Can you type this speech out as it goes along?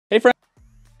Hey friends,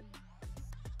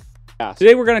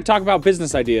 today we're going to talk about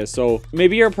business ideas. So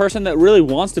maybe you're a person that really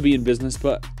wants to be in business,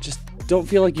 but just don't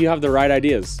feel like you have the right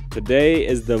ideas. Today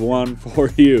is the one for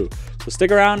you. So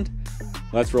stick around,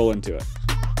 let's roll into it.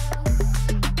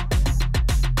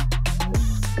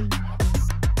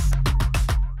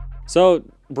 So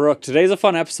Brooke, today's a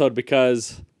fun episode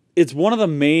because it's one of the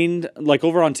main, like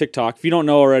over on TikTok, if you don't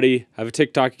know already, I have a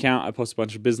TikTok account. I post a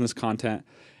bunch of business content.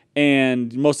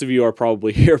 And most of you are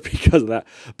probably here because of that.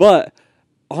 But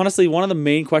honestly, one of the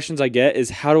main questions I get is,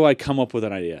 how do I come up with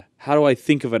an idea? How do I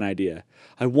think of an idea?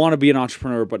 I want to be an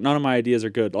entrepreneur, but none of my ideas are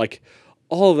good. Like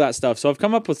all of that stuff. So I've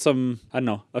come up with some,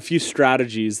 a few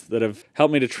strategies that have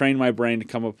helped me to train my brain to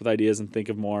come up with ideas and think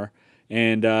of more.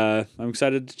 And I'm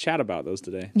excited to chat about those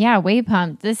today. Yeah, way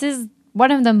pumped. This is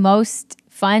one of the most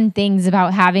fun things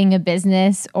about having a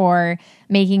business or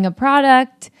making a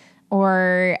product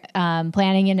or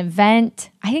planning an event.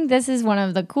 I think this is one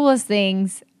of the coolest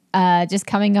things. Just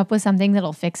coming up with something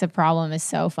that'll fix a problem is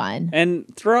so fun.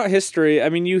 And throughout history, I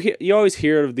mean, you always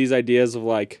hear of these ideas of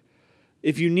like,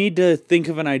 if you need to think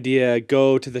of an idea,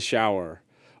 go to the shower.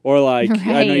 Or like, right.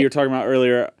 I know you were talking about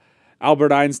earlier,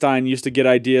 Albert Einstein used to get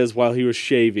ideas while he was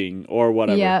shaving or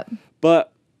whatever. Yep.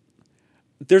 But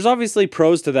there's obviously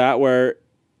pros to that where,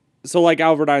 so like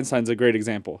Albert Einstein's a great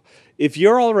example. If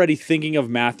you're already thinking of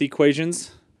math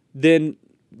equations, then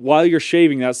while you're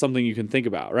shaving, that's something you can think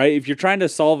about, right? If you're trying to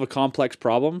solve a complex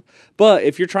problem, but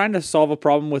if you're trying to solve a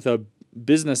problem with a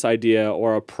business idea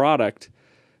or a product,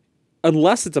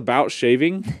 unless it's about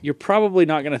shaving, you're probably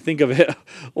not going to think of it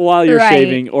while you're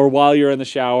shaving or while you're in the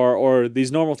shower or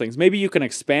these normal things. Maybe you can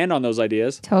expand on those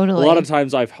ideas. Totally. A lot of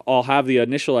times I'll have the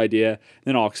initial idea,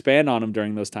 then I'll expand on them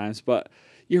during those times, but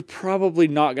you're probably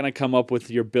not going to come up with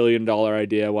your $1 billion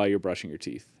idea while you're brushing your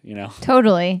teeth, you know?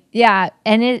 Totally. Yeah.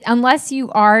 And unless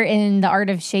you are in the art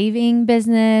of shaving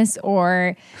business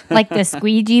or like the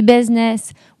squeegee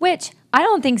business, which I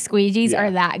don't think squeegees are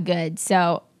that good.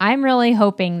 So I'm really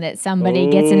hoping that somebody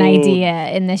gets an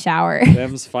idea in the shower.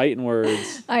 Them's fighting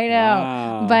words. I know.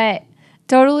 Wow. But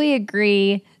totally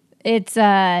agree. It's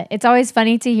always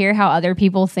funny to hear how other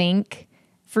people think.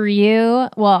 For you,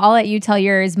 well, I'll let you tell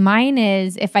yours. Mine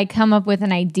is, if I come up with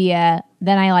an idea,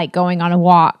 then I like going on a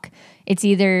walk. It's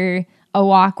either a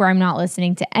walk where I'm not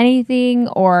listening to anything,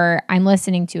 or I'm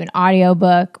listening to an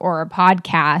audiobook or a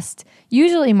podcast,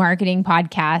 usually marketing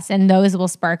podcasts, and those will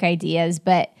spark ideas.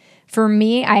 But for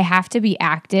me, I have to be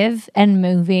active and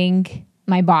moving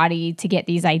my body to get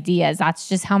these ideas. That's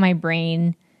just how my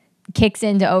brain kicks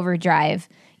into overdrive.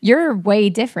 You're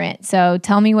way different. So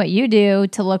tell me what you do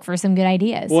to look for some good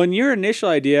ideas. Well, and your initial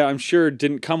idea, I'm sure,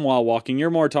 didn't come while walking.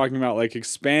 You're more talking about like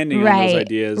expanding on those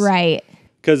ideas. Right.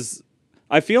 Because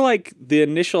I feel like the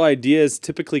initial ideas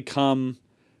typically come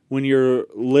when you're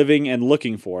living and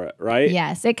looking for it, right?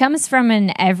 Yes. It comes from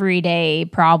an everyday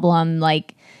problem.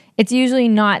 Like it's usually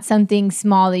not something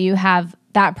small that you have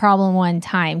that problem one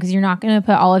time, because you're not going to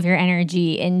put all of your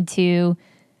energy into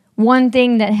one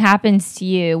thing that happens to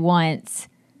you once.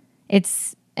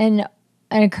 It's an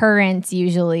occurrence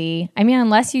usually. I mean,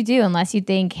 unless you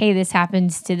think, hey, this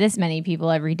happens to this many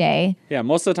people every day. Yeah,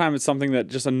 most of the time it's something that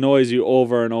just annoys you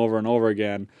over and over and over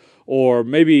again. Or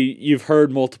maybe you've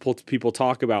heard multiple people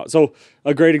talk about. So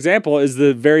a great example is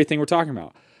the very thing we're talking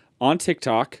about. On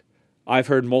TikTok, I've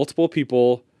heard multiple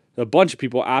people, a bunch of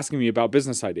people asking me about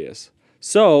business ideas.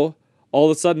 So all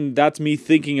of a sudden, that's me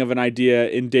thinking of an idea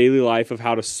in daily life of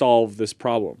how to solve this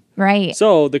problem. Right.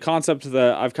 So the concept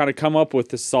that I've kind of come up with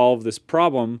to solve this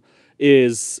problem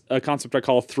is a concept I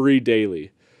call 3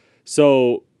 daily.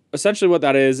 So essentially what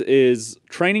that is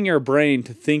training your brain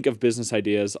to think of business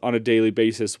ideas on a daily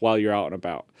basis while you're out and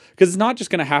about. Because it's not just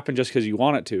going to happen just because you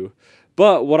want it to.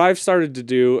 But what I've started to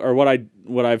do, or what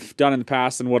I've done in the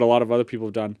past and what a lot of other people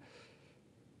have done,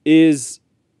 is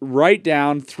write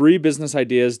down 3 business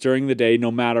ideas during the day,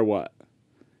 no matter what.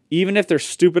 Even if they're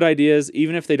stupid ideas,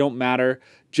 even if they don't matter,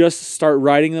 just start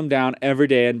writing them down every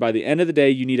day. And by the end of the day,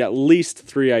 you need at least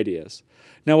 3 ideas.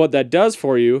 Now, what that does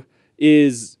for you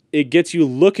is it gets you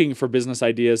looking for business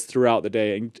ideas throughout the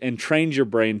day and trains your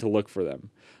brain to look for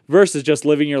them versus just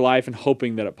living your life and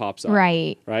hoping that it pops up.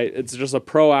 Right. Right? It's just a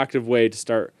proactive way to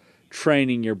start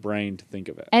training your brain to think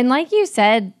of it. And like you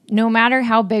said, no matter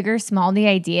how big or small the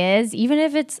idea is, even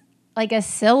if it's like a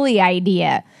silly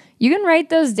idea, you can write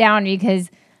those down, because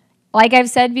like I've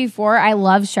said before, I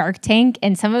love Shark Tank,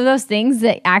 and some of those things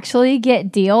that actually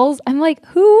get deals, I'm like,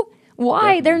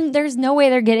 why? There's no way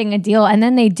they're getting a deal. And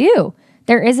then they do.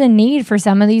 There is a need for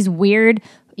some of these weird,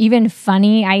 even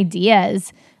funny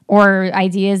ideas, or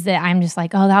ideas that I'm just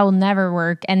like, oh, that will never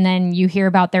work. And then you hear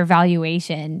about their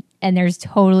valuation and there's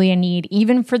totally a need,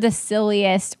 even for the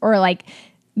silliest or like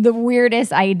the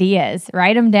weirdest ideas.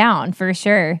 Write them down for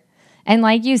sure. And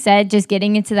like you said, just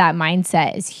getting into that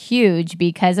mindset is huge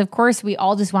because, of course, we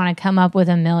all just want to come up with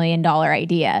 $1 million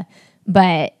idea,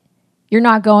 but you're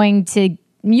not going to,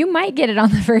 you might get it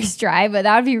on the first try, but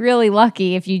that would be really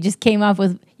lucky if you just came up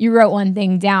with, you wrote one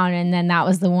thing down and then that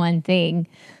was the one thing.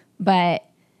 But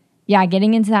yeah,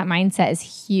 getting into that mindset is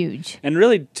huge. And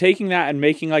really taking that and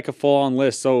making like a full-on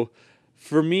list. So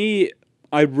for me,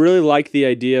 I really like the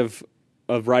idea of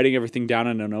writing everything down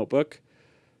in a notebook.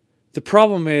 The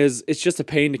problem is it's just a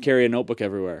pain to carry a notebook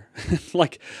everywhere.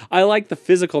 Like, I like the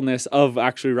physicalness of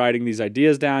actually writing these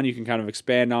ideas down. You can kind of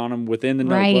expand on them within the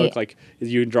notebook. Like,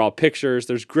 you can draw pictures.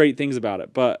 There's great things about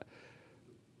it. But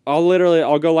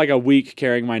I'll go like a week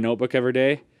carrying my notebook every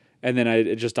day, and then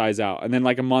it just dies out. And then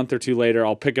like a month or two later,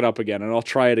 I'll pick it up again, and I'll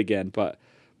try it again. But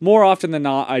more often than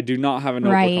not, I do not have a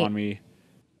notebook on me,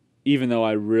 even though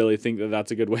I really think that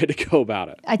that's a good way to go about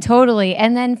it. I totally.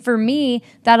 And then for me,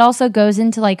 that also goes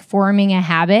into like forming a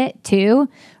habit too.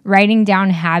 Writing down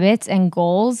habits and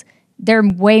goals, they're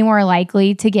way more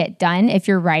likely to get done if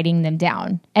you're writing them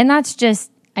down. And that's just,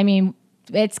 I mean,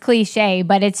 it's cliche,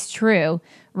 but it's true.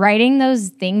 Writing those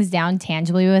things down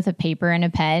tangibly with a paper and a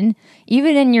pen,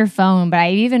 even in your phone. But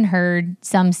I've even heard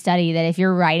some study that if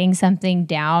you're writing something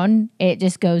down, it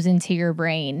just goes into your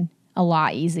brain a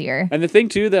lot easier. And the thing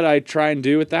too that I try and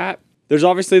do with that, there's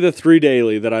obviously the 3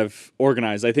 daily that I've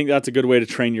organized. I think that's a good way to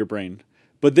train your brain.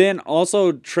 But then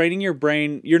also training your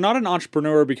brain, you're not an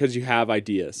entrepreneur because you have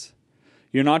ideas.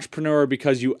 You're an entrepreneur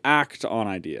because you act on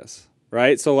ideas,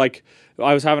 right? So like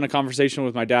I was having a conversation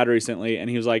with my dad recently and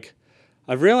he was like,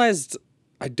 I've realized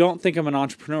I don't think I'm an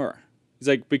entrepreneur. He's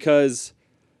like, because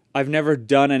I've never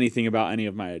done anything about any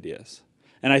of my ideas.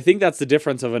 And I think that's the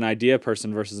difference of an idea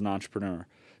person versus an entrepreneur.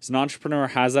 So an entrepreneur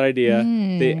has that idea,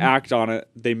 they act on it,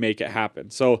 they make it happen.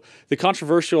 So the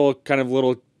controversial kind of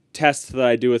little test that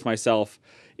I do with myself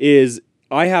is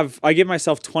I give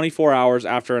myself 24 hours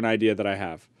after an idea that I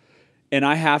have. And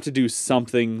I have to do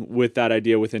something with that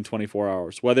idea within 24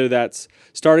 hours, whether that's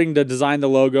starting to design the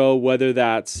logo, whether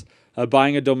that's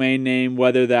buying a domain name,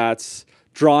 whether that's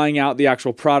drawing out the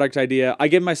actual product idea. I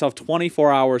give myself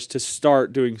 24 hours to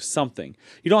start doing something.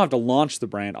 You don't have to launch the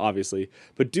brand, obviously,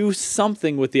 but do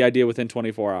something with the idea within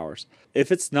 24 hours.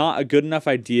 If it's not a good enough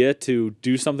idea to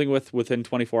do something with within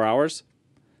 24 hours,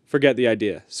 forget the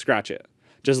idea. Scratch it.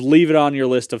 Just leave it on your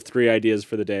list of 3 ideas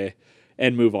for the day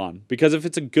and move on. Because if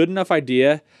it's a good enough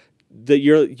idea that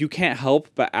you can't help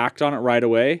but act on it right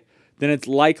away, then it's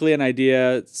likely an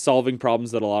idea solving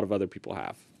problems that a lot of other people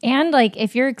have. And like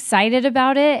if you're excited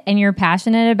about it and you're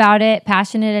passionate about it,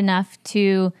 passionate enough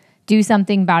to do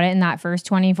something about it in that first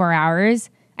 24 hours,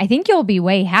 I think you'll be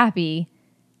way happy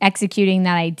executing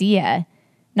that idea.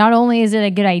 Not only is it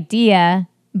a good idea,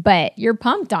 but you're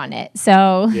pumped on it.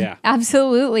 So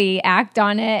absolutely act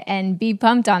on it and be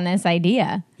pumped on this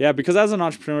idea. Yeah, because as an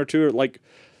entrepreneur too, like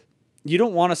you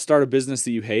don't want to start a business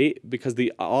that you hate because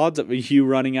the odds of you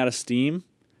running out of steam,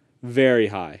 very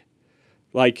high.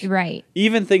 Like,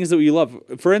 even things that we love.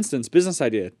 For instance, business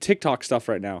idea, TikTok stuff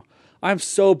right now. I'm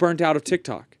so burnt out of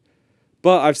TikTok.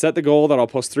 But I've set the goal that I'll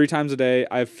post 3 times a day.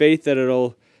 I have faith that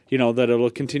it'll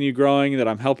continue growing, that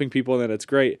I'm helping people, and that it's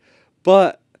great.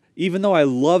 But even though I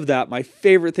love that, my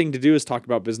favorite thing to do is talk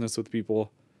about business with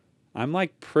people. I'm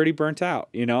like pretty burnt out,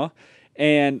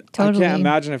 And I can't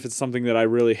imagine if it's something that I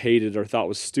really hated or thought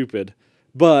was stupid,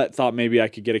 but thought maybe I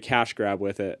could get a cash grab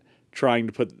with it, trying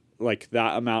to put like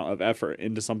that amount of effort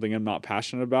into something I'm not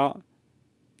passionate about.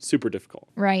 Super difficult.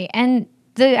 Right. And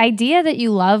the idea that you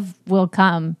love will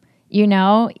come,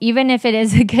 even if it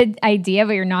is a good idea,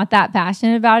 but you're not that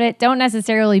passionate about it, don't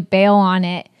necessarily bail on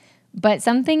it. But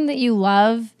something that you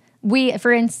love,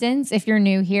 for instance, if you're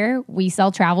new here, we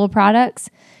sell travel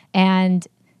products, and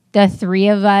the 3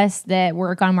 of us that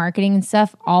work on marketing and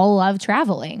stuff all love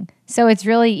traveling. So it's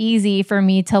really easy for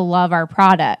me to love our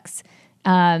products.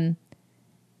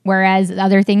 Whereas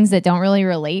other things that don't really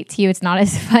relate to you, it's not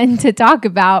as fun to talk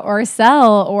about or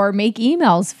sell or make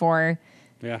emails for.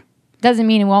 Yeah. Doesn't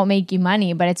mean it won't make you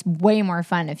money, but it's way more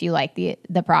fun if you like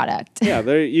the product. Yeah,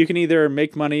 you can either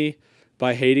make money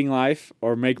by hating life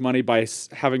or make money by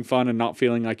having fun and not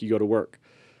feeling like you go to work.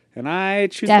 And I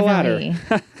choose the latter.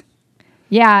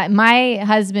 Yeah, my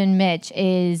husband, Mitch,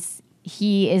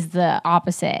 he is the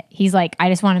opposite. He's like, I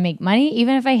just want to make money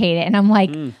even if I hate it. And I'm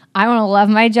like, I want to love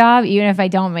my job even if I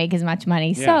don't make as much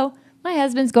money. Yeah. So my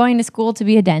husband's going to school to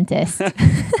be a dentist.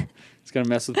 It's going to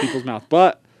mess with people's mouth.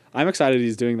 But I'm excited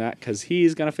he's doing that because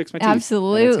he's going to fix my teeth. And it's gonna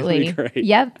Absolutely. be great.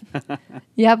 Yep.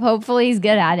 Yep. Hopefully he's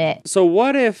good at it. So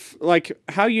what if, like,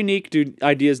 how unique do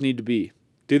ideas need to be?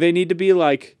 Do they need to be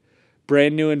like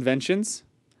brand new inventions?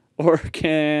 Or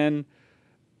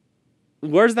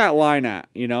where's that line at,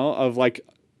 of like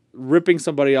ripping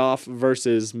somebody off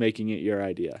versus making it your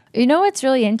idea? You know what's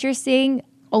really interesting?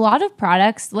 A lot of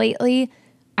products lately,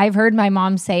 I've heard my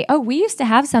mom say, oh, we used to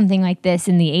have something like this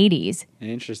in the 80s.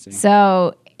 Interesting.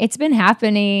 So it's been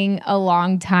happening a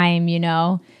long time,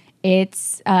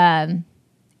 It's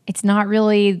not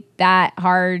really that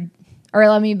hard. Or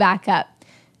let me back up.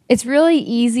 It's really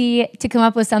easy to come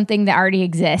up with something that already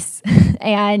exists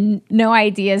and no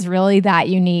idea is really that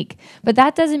unique. But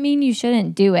that doesn't mean you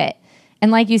shouldn't do it.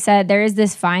 And like you said, there is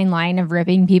this fine line of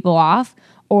ripping people off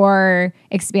or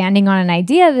expanding on an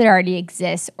idea that already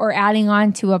exists or adding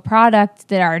on to a product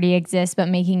that already exists but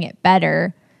making it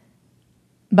better.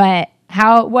 But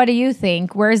what do you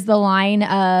think? Where's the line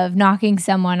of knocking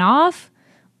someone off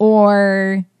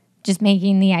or just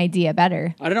making the idea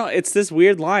better? I don't know. It's this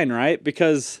weird line, right?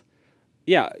 Because,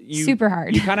 super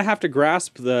hard. You kind of have to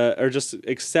grasp or just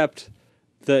accept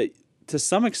that to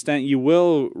some extent you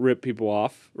will rip people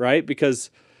off, right? Because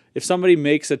if somebody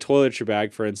makes a toiletry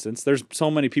bag, for instance, there's so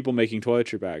many people making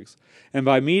toiletry bags. And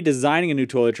by me designing a new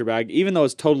toiletry bag, even though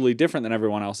it's totally different than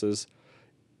everyone else's,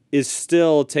 is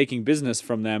still taking business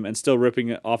from them and still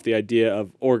ripping off the idea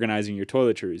of organizing your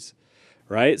toiletries,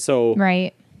 right? So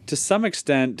right. To some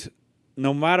extent,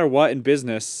 no matter what in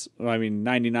business,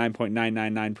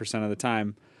 99.999% of the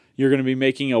time, you're going to be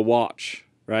making a watch,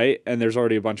 right? And there's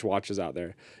already a bunch of watches out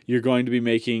there. You're going to be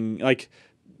making,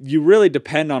 you really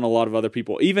depend on a lot of other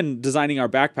people. Even designing our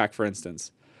backpack, for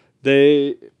instance.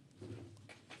 So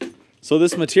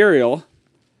this material,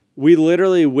 we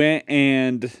literally went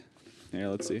and, here,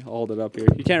 let's see, I'll hold it up here.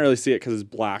 You can't really see it because it's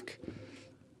black.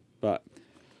 But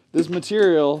this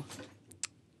material,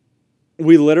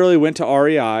 we literally went to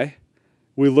REI,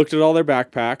 we looked at all their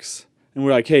backpacks, and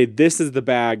we're like, hey, this is the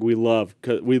bag we love.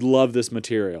 We love this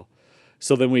material.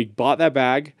 So then we bought that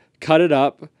bag, cut it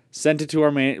up, sent it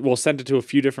to sent it to a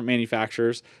few different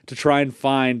manufacturers to try and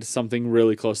find something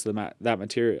really close to that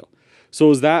material. So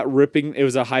was that ripping? It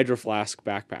was a Hydro Flask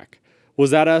backpack. Was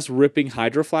that us ripping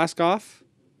Hydro Flask off?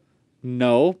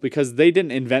 No, because they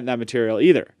didn't invent that material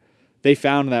either. They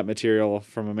found that material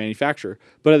from a manufacturer.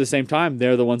 But at the same time,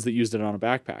 they're the ones that used it on a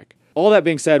backpack. All that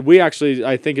being said,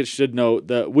 I think it should note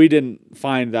that we didn't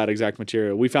find that exact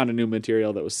material. We found a new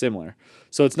material that was similar.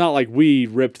 So it's not like we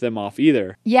ripped them off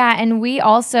either. Yeah, and we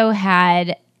also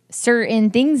had certain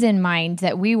things in mind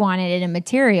that we wanted in a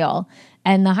material.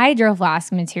 And the Hydro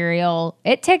Flask material,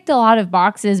 it ticked a lot of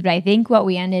boxes, but I think what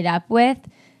we ended up with,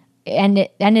 and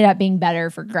it ended up being better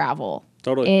for gravel.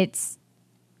 Totally.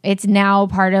 It's now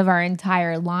part of our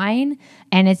entire line,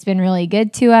 and it's been really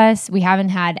good to us. We haven't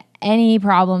had any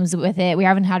problems with it. We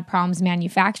haven't had problems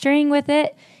manufacturing with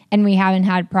it, and we haven't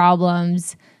had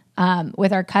problems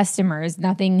with our customers.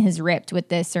 Nothing has ripped with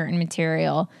this certain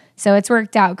material. So it's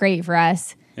worked out great for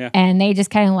us, and they just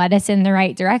kind of led us in the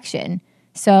right direction.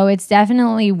 So it's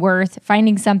definitely worth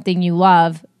finding something you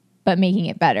love, but making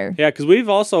it better. Yeah, because we've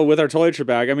also, with our toiletry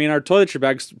bag, our toiletry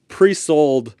bag's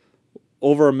pre-sold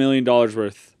over $1 million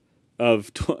worth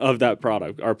of that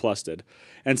product, our Plus did.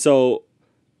 And so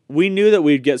we knew that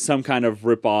we'd get some kind of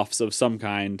rip-offs of some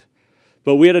kind.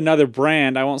 But we had another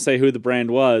brand, I won't say who the brand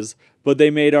was, but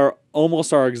they made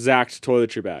almost our exact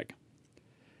toiletry bag.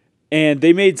 And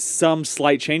they made some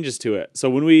slight changes to it.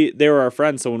 So they were our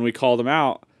friends, so when we called them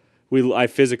out, I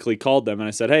physically called them and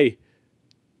I said, hey,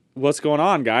 what's going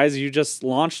on, guys? You just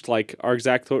launched our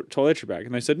exact toiletry bag.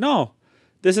 And they said, no,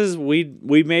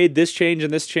 we made this change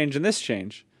and this change and this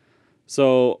change.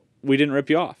 So we didn't rip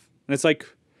you off. And it's like,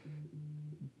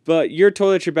 but your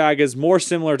toiletry bag is more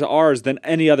similar to ours than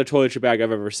any other toiletry bag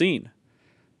I've ever seen.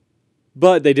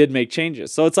 But they did make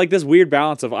changes. So it's like this weird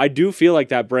balance of, I do feel like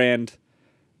that brand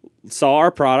saw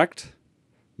our product,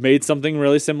 made something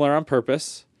really similar on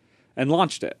purpose, and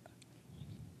launched it.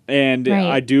 And right.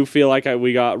 I do feel like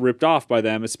we got ripped off by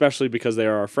them, especially because they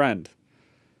are our friend.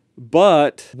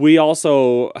 But we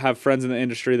also have friends in the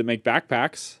industry that make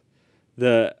backpacks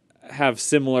that have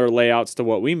similar layouts to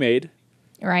what we made.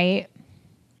 Right.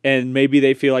 And maybe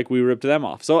they feel like we ripped them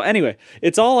off. So anyway,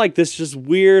 it's all like this just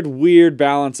weird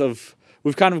balance of,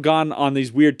 we've kind of gone on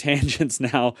these weird tangents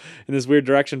now in this weird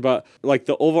direction. But like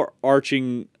the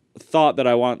overarching thought that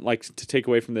I want to take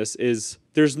away from this is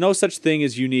there's no such thing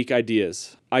as unique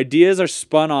ideas. Ideas are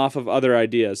spun off of other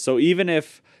ideas. So even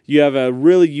if you have a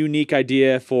really unique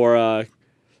idea for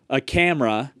a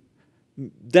camera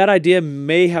that idea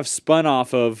may have spun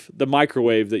off of the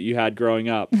microwave that you had growing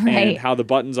up and Right. how the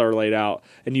buttons are laid out,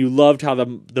 and you loved how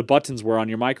the buttons were on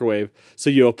your microwave, so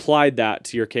you applied that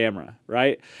to your camera,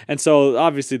 right? And so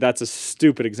obviously that's a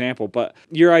stupid example, but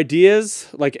your ideas,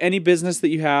 like any business that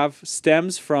you have,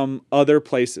 stems from other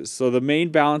places. So the main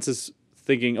balance is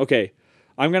thinking, okay,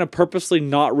 I'm going to purposely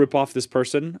not rip off this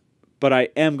person, but I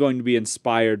am going to be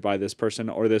inspired by this person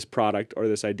or this product or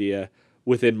this idea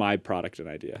within my product and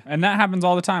idea. And that happens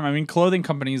all the time. I mean, clothing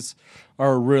companies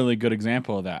are a really good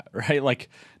example of that, right? Like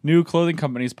new clothing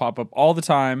companies pop up all the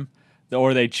time,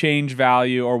 or they change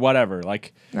value or whatever.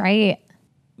 Like Right.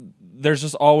 there's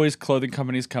just always clothing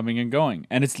companies coming and going,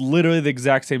 and it's literally the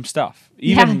exact same stuff,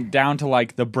 even down to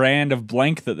like the brand of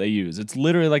blank that they use. It's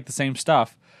literally like the same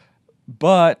stuff,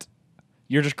 but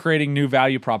you're just creating new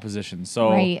value propositions.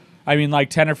 So, Right. I mean, like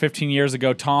 10 or 15 years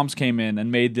ago, Tom's came in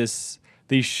and made these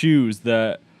shoes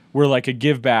that were like a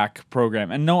give back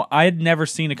program. And no, I had never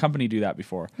seen a company do that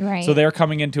before. Right. So they're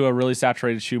coming into a really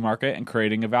saturated shoe market and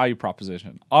creating a value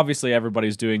proposition. Obviously,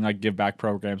 everybody's doing like give back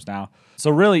programs now.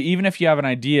 So really, even if you have an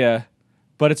idea,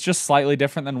 but it's just slightly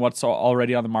different than what's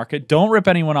already on the market, don't rip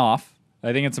anyone off.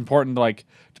 I think it's important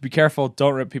to be careful.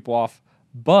 Don't rip people off.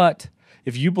 But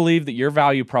if you believe that your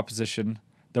value proposition,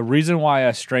 the reason why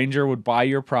a stranger would buy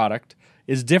your product,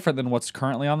 is different than what's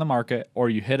currently on the market, or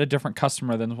you hit a different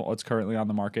customer than what's currently on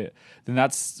the market, then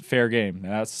that's fair game.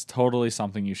 That's totally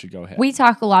something you should go ahead. We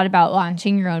talk a lot about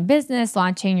launching your own business,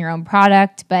 launching your own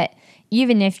product, but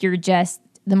even if you're just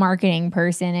the marketing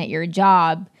person at your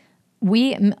job,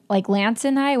 like Lance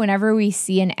and I, whenever we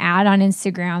see an ad on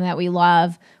Instagram that we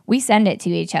love, we send it to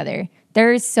each other.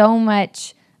 There's so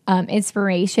much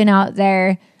inspiration out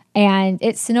there, and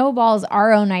it snowballs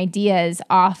our own ideas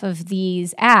off of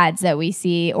these ads that we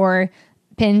see, or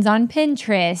pins on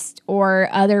Pinterest or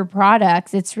other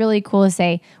products. It's really cool to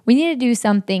say, we need to do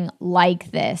something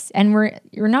like this. And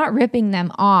you're not ripping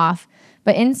them off,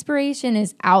 but inspiration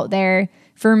is out there.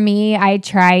 For me, I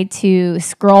try to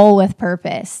scroll with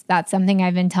purpose. That's something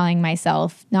I've been telling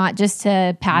myself, not just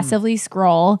to passively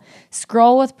scroll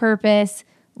with purpose,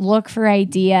 look for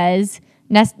ideas,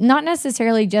 not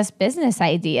necessarily just business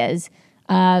ideas.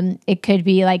 It could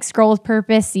be like scroll with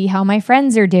purpose, see how my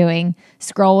friends are doing.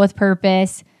 Scroll with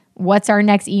purpose, what's our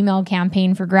next email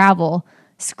campaign for Gravel?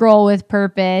 Scroll with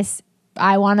purpose,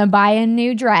 I want to buy a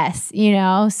new dress,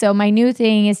 So my new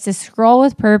thing is to scroll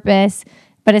with purpose,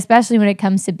 but especially when it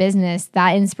comes to business,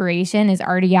 that inspiration is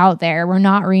already out there. We're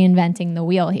not reinventing the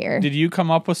wheel here. Did you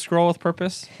come up with scroll with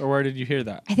purpose, or where did you hear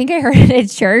that? I think I heard it at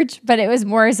church, but it was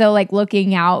more so like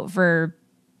looking out for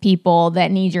people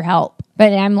that need your help.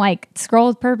 But I'm like, scroll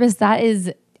with purpose, that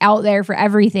is out there for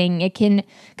everything.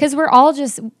 Because we're all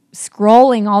just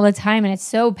scrolling all the time, and it's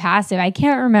so passive. I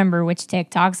can't remember which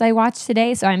TikToks I watched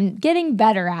today, so I'm getting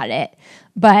better at it.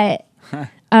 But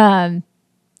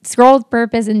scroll with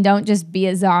purpose and don't just be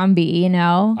a zombie,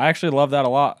 I actually love that a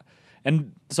lot.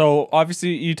 And so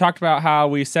obviously you talked about how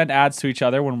we send ads to each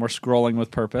other when we're scrolling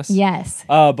with purpose. Yes.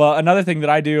 But another thing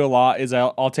that I do a lot is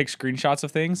I'll take screenshots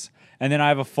of things, and then I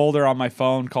have a folder on my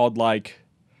phone called like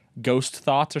Ghost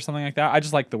Thoughts or something like that. I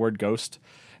just like the word ghost.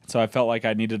 So I felt like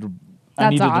I needed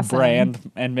awesome. to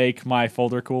brand and make my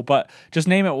folder cool, but just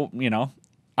name it,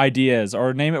 ideas,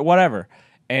 or name it whatever.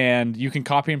 And you can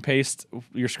copy and paste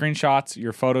your screenshots,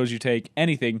 your photos you take,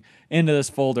 anything into this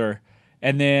folder.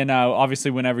 And then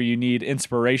obviously whenever you need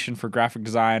inspiration for graphic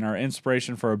design, or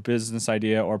inspiration for a business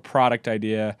idea or product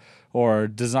idea or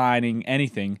designing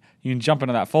anything, you can jump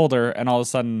into that folder, and all of a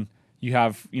sudden you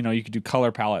have, you can do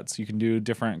color palettes, you can do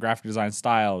different graphic design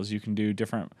styles, you can do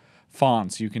different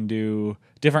fonts, you can do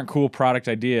different cool product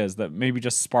ideas that maybe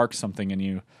just spark something in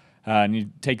you, and you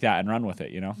take that and run with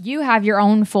it, You have your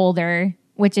own folder,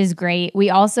 which is great. We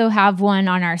also have one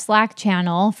on our Slack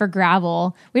channel for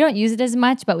Gravel. We don't use it as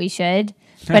much, but we should.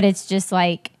 But it's just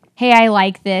like, hey, I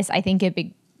like this. I think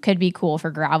it could be cool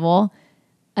for Gravel.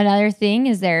 Another thing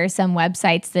is there are some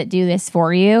websites that do this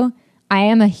for you. I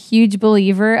am a huge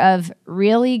believer of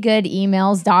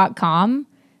reallygoodemails.com.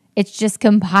 It's just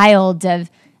compiled of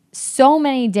so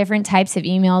many different types of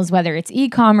emails, whether it's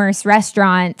e-commerce,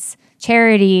 restaurants,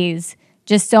 charities,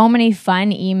 just so many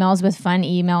fun emails with fun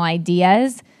email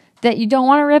ideas that you don't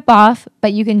want to rip off,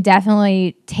 but you can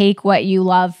definitely take what you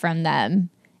love from them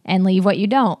and leave what you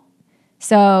don't.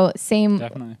 So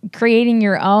Definitely. Creating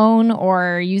your own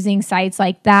or using sites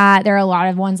like that. There are a lot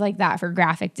of ones like that for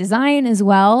graphic design as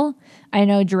well. I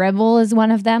know Dribbble is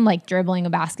one of them, like dribbling a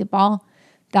basketball.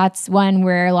 That's one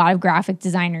where a lot of graphic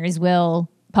designers will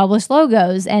publish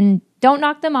logos, and don't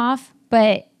knock them off,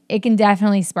 but it can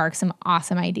definitely spark some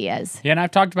awesome ideas. Yeah, and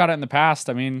I've talked about it in the past.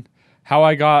 I mean, how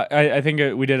I got, I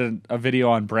think we did a video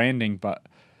on branding, but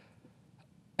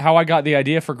how I got the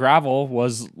idea for gravel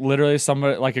was literally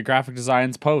somebody like a graphic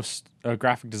designer's post.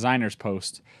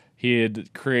 He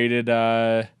had created,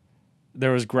 there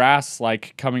was grass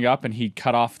like coming up, and he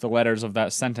cut off the letters of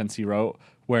that sentence he wrote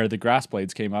where the grass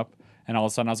blades came up. And all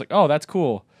of a sudden I was like, oh, that's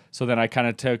cool. So then I kind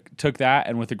of took that,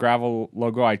 and with the gravel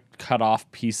logo, I cut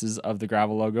off pieces of the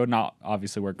gravel logo, not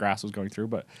obviously where grass was going through,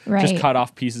 but just cut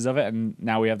off pieces of it, and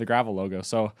now we have the gravel logo.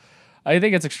 So I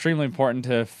think it's extremely important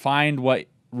to find what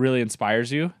really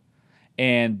inspires you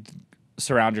and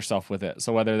surround yourself with it.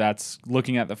 So whether that's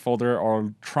looking at the folder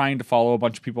or trying to follow a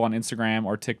bunch of people on Instagram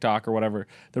or TikTok or whatever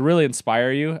that really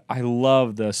inspire you. I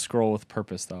love the scroll with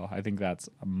purpose, though. I think that's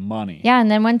money. Yeah,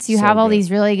 and then once you have all these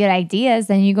really good ideas,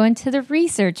 then you go into the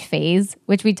research phase,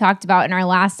 which we talked about in our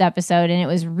last episode, and it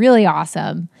was really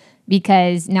awesome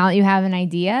because now that you have an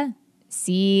idea,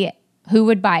 see who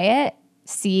would buy it,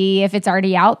 see if it's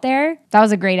already out there. That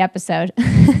was a great episode.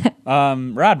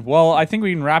 Rad. Well, I think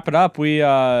we can wrap it up. We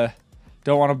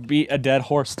don't want to beat a dead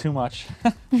horse too much.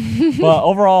 But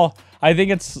overall, I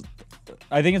think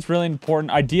it's really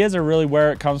important. Ideas are really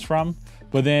where it comes from.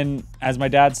 But then, as my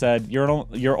dad said,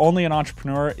 you're only an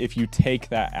entrepreneur if you take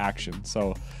that action.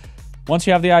 So once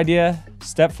you have the idea,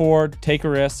 step forward, take a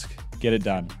risk, get it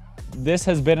done. This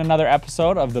has been another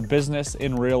episode of the Business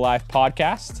in Real Life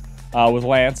podcast. With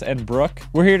Lance and Brooke.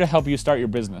 We're here to help you start your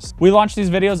business. We launch these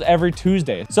videos every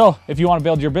Tuesday. So if you want to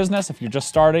build your business, if you're just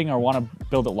starting or want to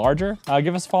build it larger,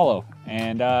 give us a follow,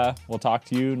 and we'll talk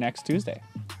to you next Tuesday.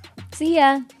 See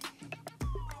ya.